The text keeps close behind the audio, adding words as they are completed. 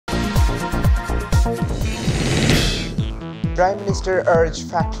Prime Minister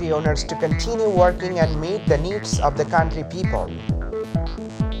urged factory owners to continue working and meet the needs of the country people.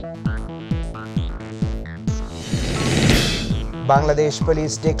 Bangladesh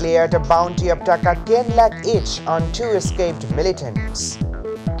police declared a bounty of Taka 10 lakh each on 2 escaped militants.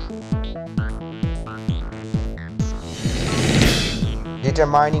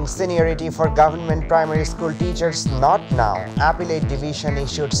 Determining seniority for government primary school teachers not now. Appellate Division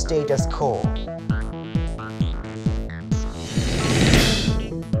issued status quo.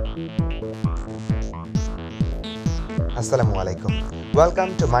 Assalamualaikum.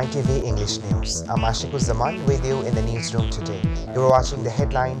 Welcome to MyTV English News. I'm Ashikuzaman with you in the newsroom today. You're watching the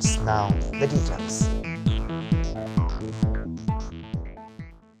headlines, now the details.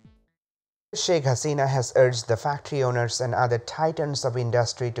 Sheikh Hasina has urged the factory owners and other titans of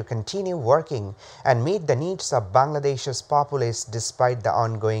industry to continue working and meet the needs of Bangladesh's populace despite the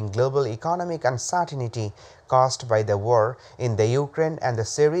ongoing global economic uncertainty caused by the war in the Ukraine and the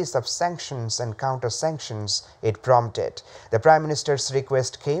series of sanctions and counter-sanctions it prompted. The Prime Minister's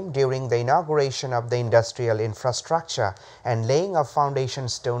request came during the inauguration of the industrial infrastructure and laying of foundation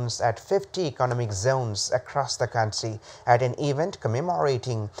stones at 50 economic zones across the country at an event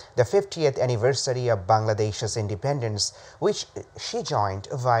commemorating the 50th anniversary of Bangladesh's independence, which she joined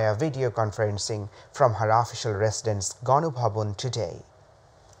via video conferencing from her official residence Ganu Bhavan today.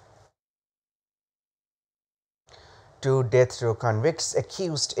 Two death row convicts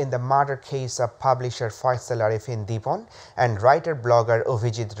accused in the murder case of publisher Faisal Arifin Dipon and writer-blogger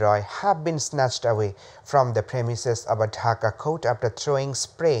Ovijit Roy have been snatched away from the premises of a Dhaka court after throwing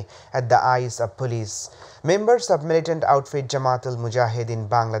spray at the eyes of police. Members of militant outfit Jamaatul Mujahideen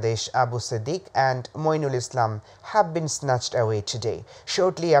Bangladesh Abu Siddiq and Moinul Islam have been snatched away today,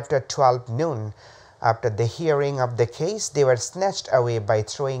 shortly after 12 noon. After the hearing of the case, they were snatched away by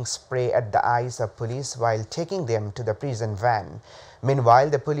throwing spray at the eyes of police while taking them to the prison van. Meanwhile,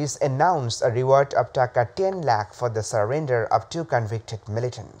 the police announced a reward of Taka 10 lakh for the surrender of two convicted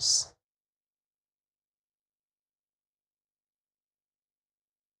militants.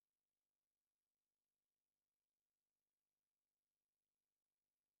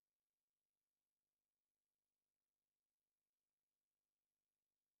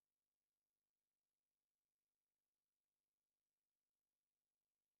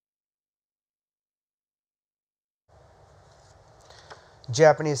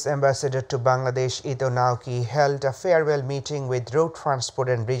 Japanese ambassador to Bangladesh Ito Naoki held a farewell meeting with Road Transport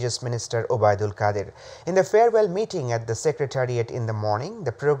and Bridges Minister Obaidul Kadir. In the farewell meeting at the Secretariat in the morning,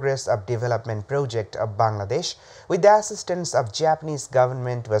 the progress of development project of Bangladesh with the assistance of Japanese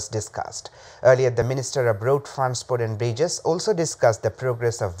government was discussed. Earlier, the Minister of Road Transport and Bridges also discussed the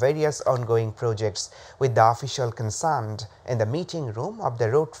progress of various ongoing projects with the official concerned in the meeting room of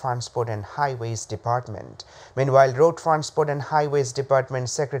the Road Transport and Highways Department. Meanwhile, Road Transport and Highways Department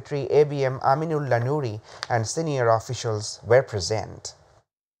Secretary ABM Aminul Lanuri and senior officials were present.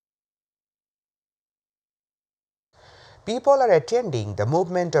 People are attending the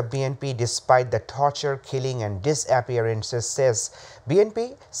movement of BNP despite the torture, killing and disappearances, says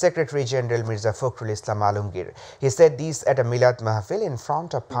BNP Secretary General Mirza Fakhrul Islam Alamgir. He said this at a Milad Mahfil in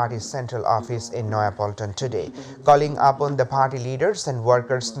front of party's central office in Noyapolton today. Calling upon the party leaders and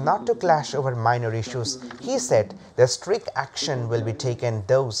workers not to clash over minor issues, he said the strict action will be taken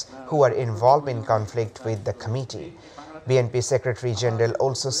those who are involved in conflict with the committee. BNP Secretary General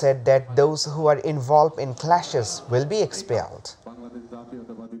also said that those who are involved in clashes will be expelled.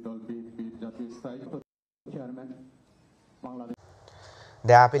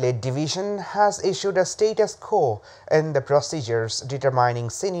 The Appellate Division has issued a status quo in the procedures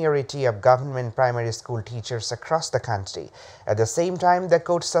determining seniority of government primary school teachers across the country. At the same time, the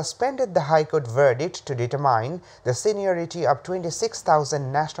court suspended the High Court verdict to determine the seniority of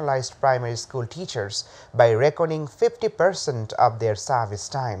 26,000 nationalized primary school teachers by reckoning 50% of their service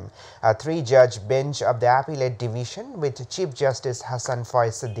time. A three-judge bench of the Appellate Division with Chief Justice Hassan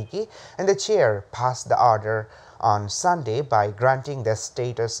Faiz Siddiqui and the chair passed the order on Sunday by granting the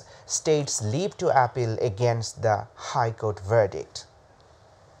state's leave to appeal against the High Court verdict.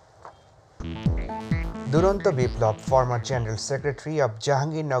 Duronto Biplop, former General Secretary of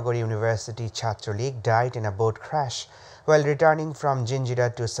Jahangirnagar University Chhatra League, died in a boat crash while returning from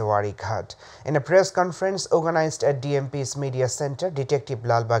Jinjira to Sawari Ghat. In a press conference organized at DMP's Media Center, Detective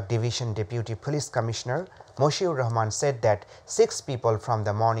Lalbagh Division Deputy Police Commissioner Moshiur Rahman said that 6 people from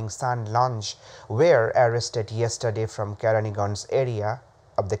the Morning Sun Lounge were arrested yesterday from Karaniganj area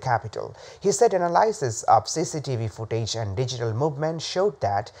of the capital. He said analysis of CCTV footage and digital movement showed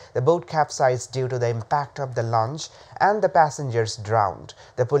that the boat capsized due to the impact of the launch and the passengers drowned.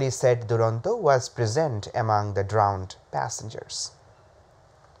 The police said Duronto was present among the drowned passengers.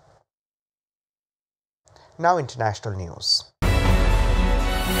 Now international news.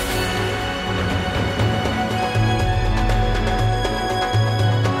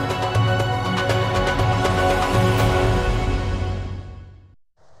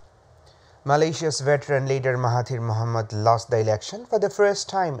 Malaysia's veteran leader Mahathir Mohamad lost the election for the first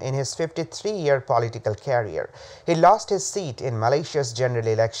time in his 53-year political career. He lost his seat in Malaysia's general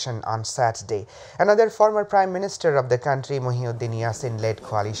election on Saturday. Another former Prime Minister of the country, Muhyiddin Yassin-led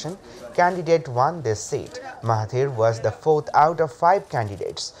coalition candidate won this seat. Mahathir was the fourth out of 5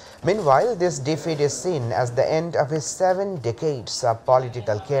 candidates. Meanwhile, this defeat is seen as the end of his 7 decades of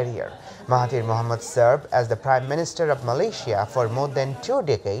political career. Mahathir Mohamad served as the Prime Minister of Malaysia for more than 2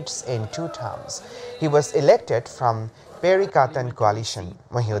 decades in 2 terms. He was elected from Perikatan Coalition.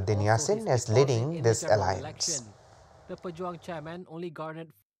 Muhyiddin Yassin is leading this alliance. The Pejuang chairman only garnered.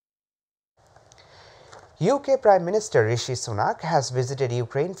 UK Prime Minister Rishi Sunak has visited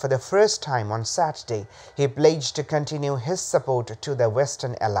Ukraine for the first time on Saturday. He pledged to continue his support to the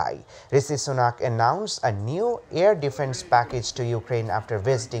Western ally. Rishi Sunak announced a new air defense package to Ukraine after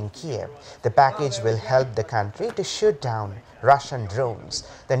visiting Kiev. The package will help the country to shoot down Russian drones.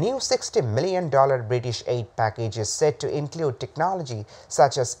 The new $60 million British aid package is said to include technology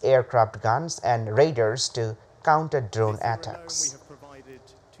such as aircraft guns and radars to counter drone attacks.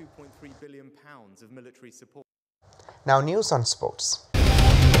 £2.3 billion of military support. Now news on sports.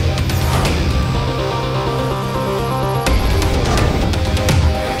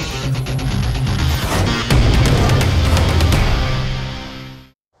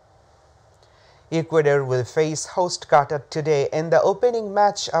 Ecuador will face host Qatar today in the opening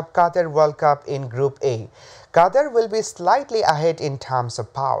match of Qatar World Cup in Group A. Qatar will be slightly ahead in terms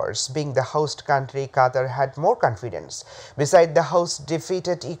of powers. Being the host country, Qatar had more confidence. Besides, the host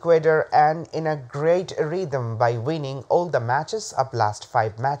defeated Ecuador and in a great rhythm by winning all the matches of last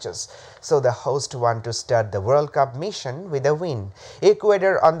 5 matches. So the host want to start the World Cup mission with a win.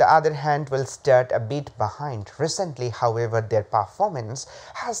 Ecuador, on the other hand, will start a bit behind. Recently, however, their performance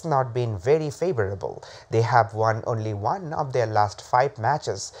has not been very favorable. They have won only 1 of their last 5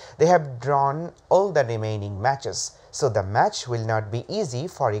 matches. They have drawn all the remaining matches, so the match will not be easy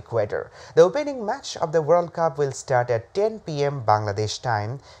for Ecuador. The opening match of the World Cup will start at 10 p.m. Bangladesh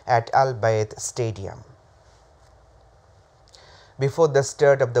time at Al Bayt Stadium. Before the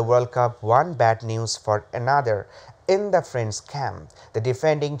start of the World Cup, one bad news for another. In the French camp, the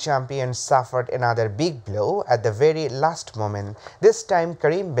defending champions suffered another big blow at the very last moment. This time,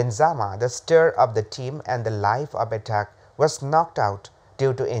 Karim Benzema, the star of the team and the life of attack, was knocked out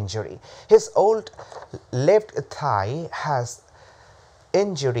due to injury. His old left thigh has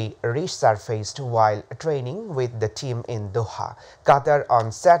injury resurfaced while training with the team in Doha, Qatar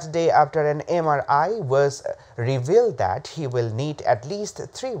on Saturday. After an MRI was revealed that he will need at least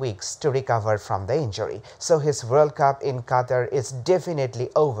 3 weeks to recover from the injury. So his World Cup in Qatar is definitely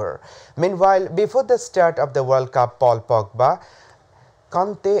over. Meanwhile, before the start of the World Cup, Paul Pogba,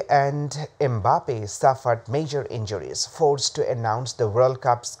 Conte and Mbappe suffered major injuries, forced to announce the World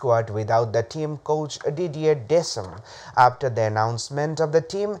Cup squad without the team coach Didier Deschamps. After the announcement of the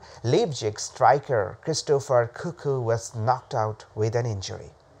team, Leipzig striker Christopher Cuckoo was knocked out with an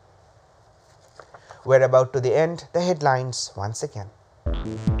injury. We're about to the end. The headlines once again.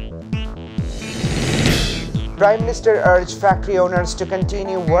 Prime Minister urged factory owners to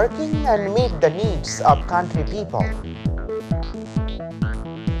continue working and meet the needs of country people.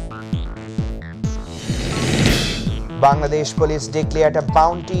 Bangladesh police declared a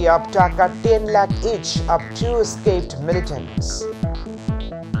bounty of Taka 10 lakh each of 2 escaped militants.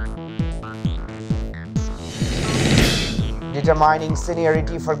 Determining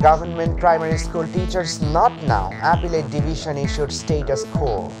seniority for government primary school teachers not now. Appellate Division issued status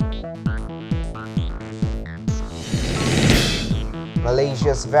quo.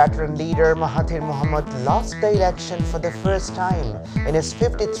 Malaysia's veteran leader Mahathir Mohamad lost the election for the first time in his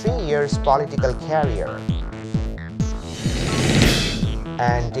 53 years political career.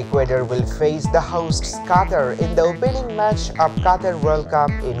 And Ecuador will face the hosts Qatar in the opening match of Qatar World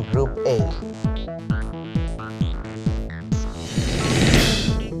Cup in Group A.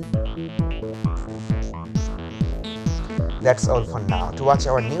 That's all for now. To watch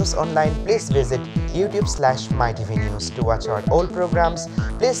our news online, please visit YouTube/MyTV News. To watch our old programs,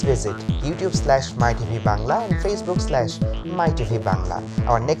 please visit YouTube/MyTV Bangla and Facebook/MyTV Bangla.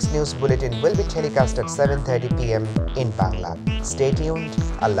 Our next news bulletin will be telecast at 7:30 p.m. in Bangla. Stay tuned.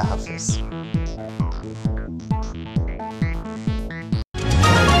 Allah Hafiz.